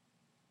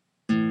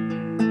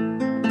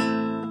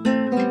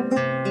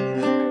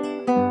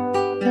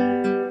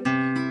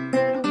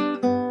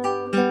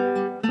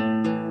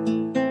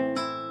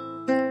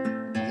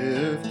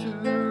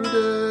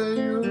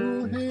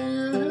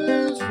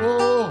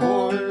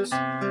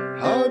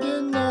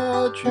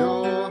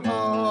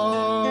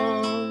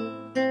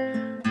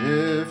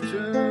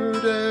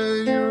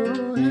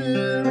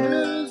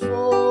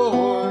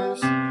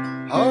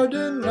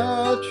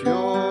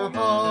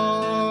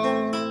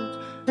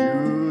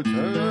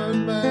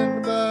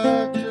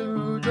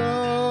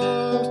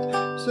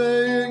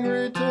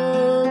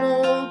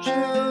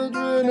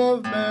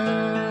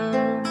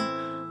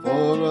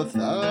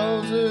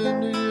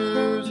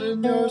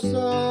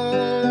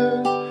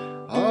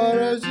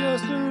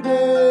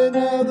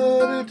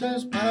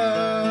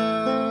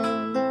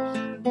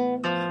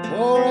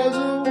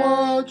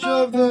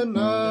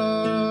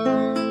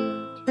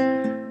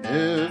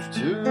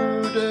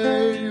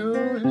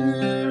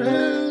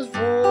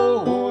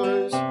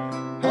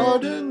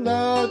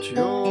not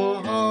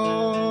your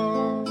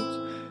heart.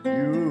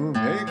 You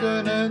make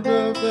an end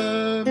of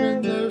them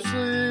in their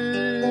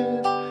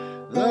sleep.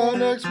 The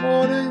next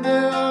morning they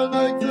are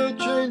like the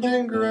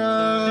changing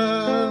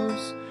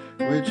grass,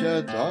 which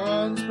at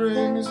dawn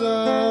springs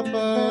up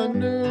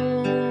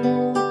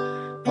anew,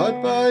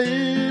 but by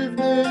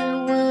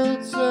evening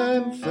wilts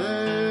and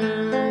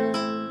fades.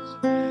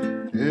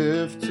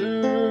 If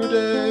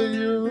today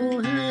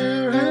you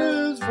hear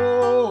his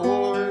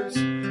voice,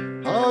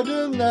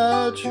 harden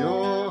not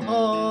your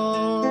heart.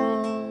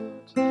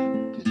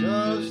 Teach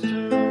us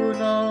to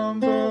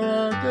number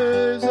our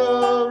days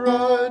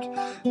aright,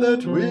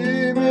 that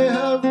we may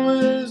have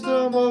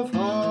wisdom of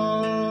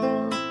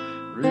heart.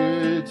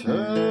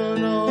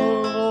 Return,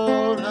 O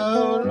Lord,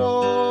 how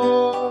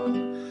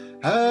long?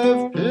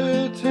 Have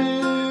pity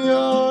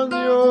on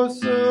your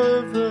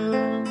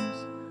servants.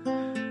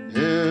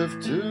 If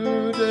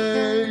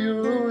today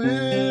you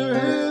hear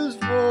his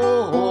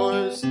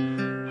voice,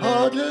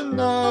 harden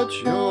not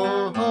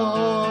your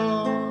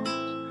heart.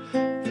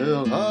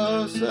 Fill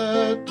us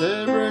at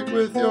daybreak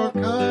with your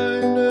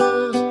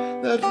kindness,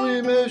 that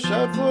we may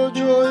shout for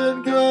joy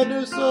and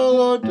gladness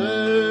all our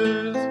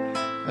days.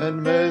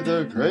 And may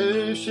the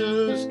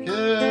gracious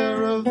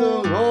care of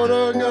the Lord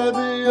our God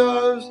be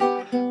ours.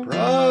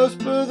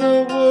 Prosper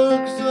the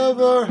works of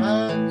our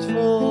hands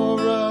for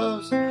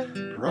us.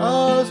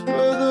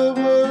 Prosper the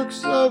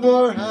works of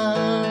our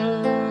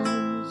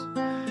hands.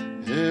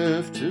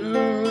 If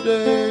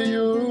today you